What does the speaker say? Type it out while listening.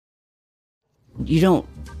You don't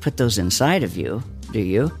put those inside of you, do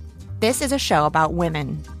you? This is a show about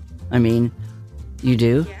women. I mean, you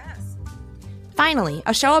do? Yes. Finally,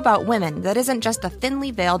 a show about women that isn't just a thinly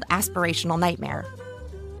veiled aspirational nightmare.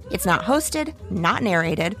 It's not hosted, not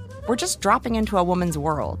narrated. We're just dropping into a woman's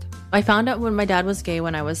world. I found out when my dad was gay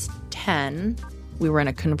when I was 10. We were in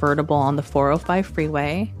a convertible on the 405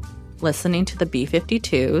 freeway, listening to the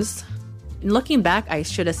B-52s. Looking back, I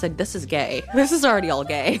should have said, this is gay. This is already all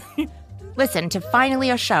gay. Listen to Finally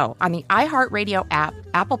a Show on the iHeartRadio app,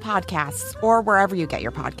 Apple Podcasts, or wherever you get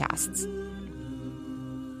your podcasts.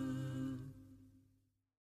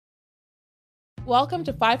 Welcome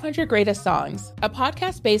to 500 Greatest Songs, a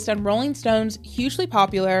podcast based on Rolling Stone's hugely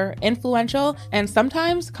popular, influential, and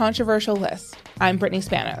sometimes controversial list. I'm Brittany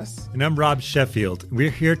Spanos. And I'm Rob Sheffield. We're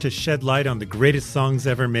here to shed light on the greatest songs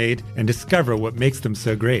ever made and discover what makes them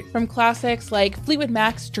so great. From classics like Fleetwood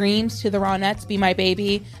Mac's Dreams to the Ronettes' Be My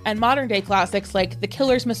Baby, and modern-day classics like The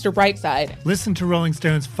Killers' Mr. Brightside. Listen to Rolling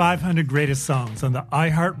Stone's 500 Greatest Songs on the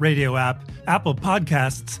iHeartRadio app, Apple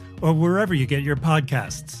Podcasts, or wherever you get your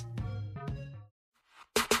podcasts.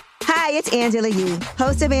 Hi, it's Angela Yee,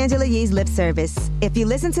 host of Angela Yee's Lip Service. If you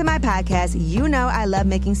listen to my podcast, you know I love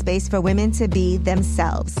making space for women to be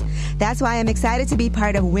themselves. That's why I'm excited to be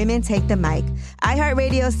part of Women Take the Mic,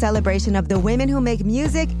 iHeartRadio's celebration of the women who make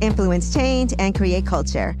music, influence change, and create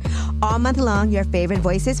culture. All month long, your favorite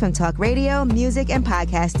voices from talk radio, music, and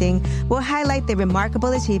podcasting will highlight the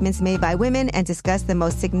remarkable achievements made by women and discuss the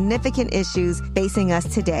most significant issues facing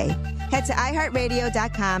us today. Head to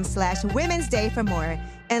iHeartRadio.com/Women's Day for more.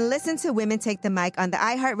 And listen to Women Take the Mic on the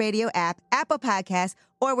iHeartRadio app, Apple Podcasts,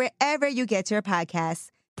 or wherever you get your podcasts.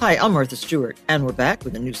 Hi, I'm Martha Stewart, and we're back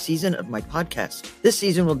with a new season of my podcast. This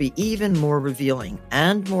season will be even more revealing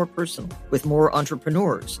and more personal, with more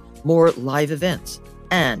entrepreneurs, more live events,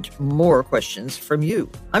 and more questions from you.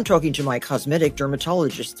 I'm talking to my cosmetic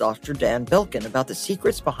dermatologist, Dr. Dan Belkin, about the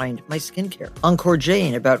secrets behind my skincare. Encore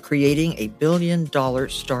Jane about creating a billion-dollar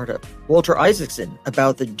startup. Walter Isaacson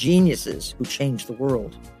about the geniuses who changed the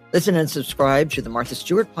world. Listen and subscribe to the Martha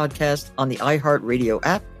Stewart podcast on the iHeartRadio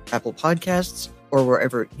app, Apple Podcasts, or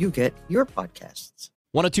wherever you get your podcasts.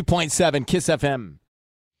 102.7 KISS FM.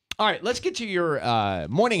 All right, let's get to your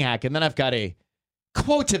morning hack, and then I've got a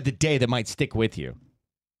quote of the day that might stick with you.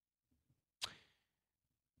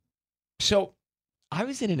 So I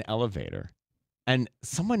was in an elevator, and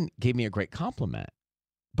someone gave me a great compliment,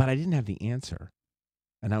 but I didn't have the answer.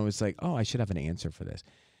 And I was like, oh, I should have an answer for this.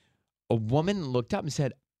 A woman looked up and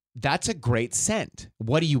said, that's a great scent.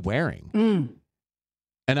 What are you wearing?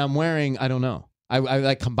 And I'm wearing, I don't know. I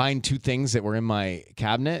like combined two things that were in my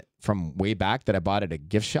cabinet from way back that I bought at a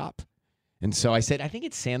gift shop. And so I said, I think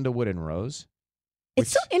it's sandalwood and rose.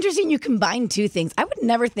 It's so interesting you combine two things. I would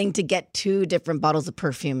never think to get two different bottles of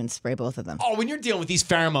perfume and spray both of them. Oh, when you're dealing with these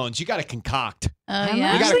pheromones, you got to concoct. I'm You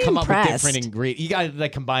got to come up with impressed. different ingredients. You got to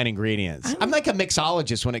like combine ingredients. I'm like a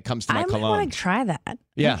mixologist when it comes to my I cologne. might want to try that.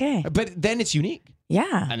 Yeah. Okay. But then it's unique.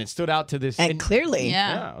 Yeah. And it stood out to this. And clearly.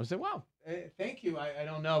 Yeah. I was like, wow, thank you. I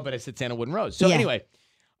don't know, but I said sandalwood and rose. So Yeah. anyway,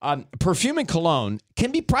 perfume and cologne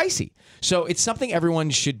can be pricey. So it's something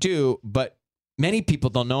everyone should do, but many people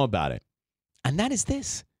don't know about it. And that is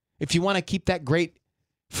this. If you want to keep that great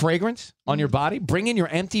fragrance on your body, bring in your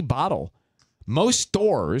empty bottle. Most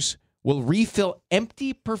stores will refill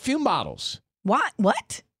empty perfume bottles.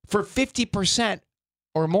 What? For 50%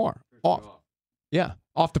 or more off. Yeah,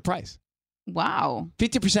 off the price. Wow.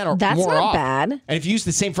 50% or That's more not off. bad. And if you use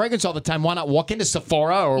the same fragrance all the time, why not walk into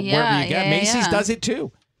Sephora or wherever you get? Macy's does it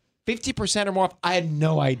too. 50% or more off. I had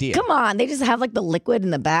no idea. Come on. They just have like the liquid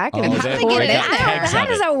in the back. Oh, and they pour get it in. kegs How of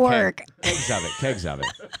does it. that work? Kegs of it.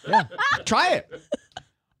 Yeah. Try it.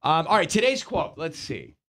 All right, today's quote. Let's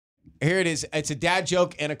see. Here it is. It's a dad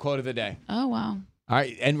joke and a quote of the day. Oh, wow. All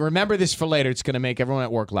right, and remember this for later. It's going to make everyone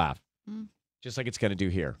at work laugh, just like it's going to do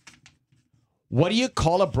here. What do you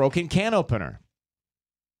call a broken can opener?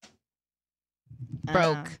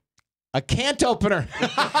 Broke. A can't opener.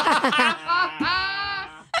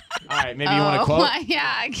 All right, maybe you want a quote?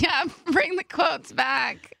 Yeah, bring the quotes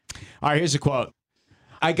back. All right, here's a quote.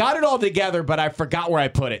 I got it all together, but I forgot where I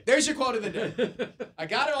put it. There's your quote of the day. I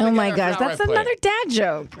got it all together. Oh my I gosh, forgot where that's I put another it. dad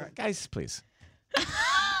joke. All right, guys, please.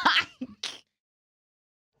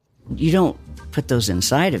 You don't put those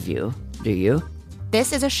inside of you, do you?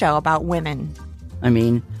 This is a show about women. I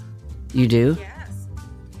mean, you do?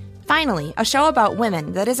 Finally, a show about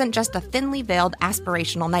women that isn't just a thinly veiled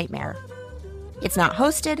aspirational nightmare. It's not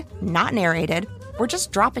hosted, not narrated. We're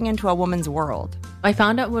just dropping into a woman's world. I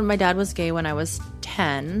found out when my dad was gay when I was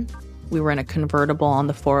 10. We were in a convertible on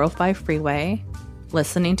the 405 freeway,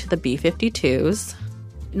 listening to the B-52s.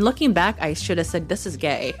 Looking back, I should have said, this is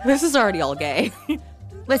gay. This is already all gay.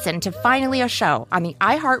 Listen to Finally a Show on the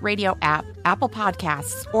iHeartRadio app, Apple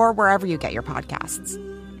Podcasts, or wherever you get your podcasts.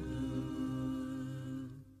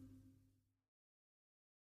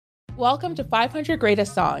 Welcome to 500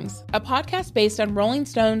 Greatest Songs, a podcast based on Rolling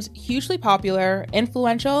Stone's hugely popular,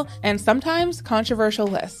 influential, and sometimes controversial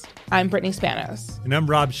list. I'm Brittany Spanos. And I'm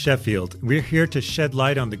Rob Sheffield. We're here to shed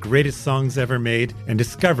light on the greatest songs ever made and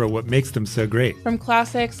discover what makes them so great. From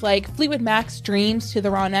classics like Fleetwood Mac's Dreams to the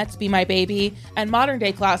Ronettes' Be My Baby, and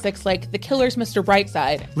modern-day classics like The Killer's Mr.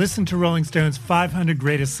 Brightside. Listen to Rolling Stone's 500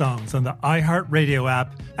 Greatest Songs on the iHeartRadio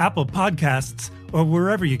app, Apple Podcasts, or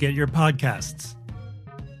wherever you get your podcasts.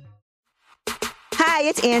 Hi,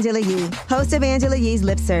 it's Angela Yee, host of Angela Yee's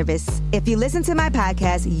Lip Service. If you listen to my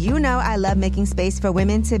podcast, you know I love making space for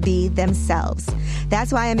women to be themselves.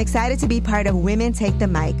 That's why I'm excited to be part of Women Take the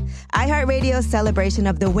Mic, iHeartRadio's celebration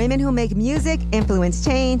of the women who make music, influence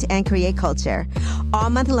change, and create culture. All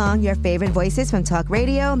month long, your favorite voices from talk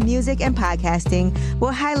radio, music, and podcasting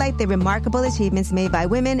will highlight the remarkable achievements made by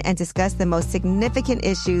women and discuss the most significant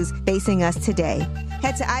issues facing us today.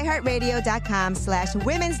 Head to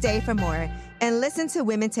iHeartRadio.com/Women's Day for more. And listen to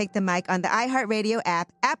Women Take the Mic on the iHeartRadio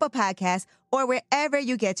app, Apple Podcasts, or wherever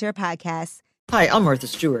you get your podcasts. Hi, I'm Martha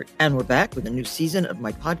Stewart, and we're back with a new season of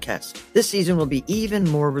my podcast. This season will be even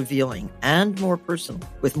more revealing and more personal,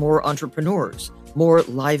 with more entrepreneurs, more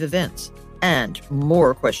live events, and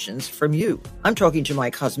more questions from you. I'm talking to my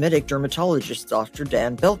cosmetic dermatologist, Dr.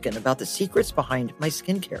 Dan Belkin, about the secrets behind my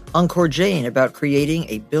skincare. Encore Jane about creating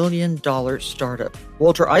a billion-dollar startup.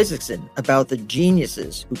 Walter Isaacson about the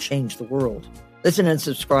geniuses who changed the world. Listen and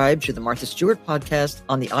subscribe to the Martha Stewart podcast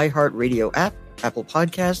on the iHeartRadio app, Apple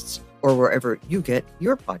Podcasts, or wherever you get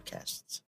your podcasts.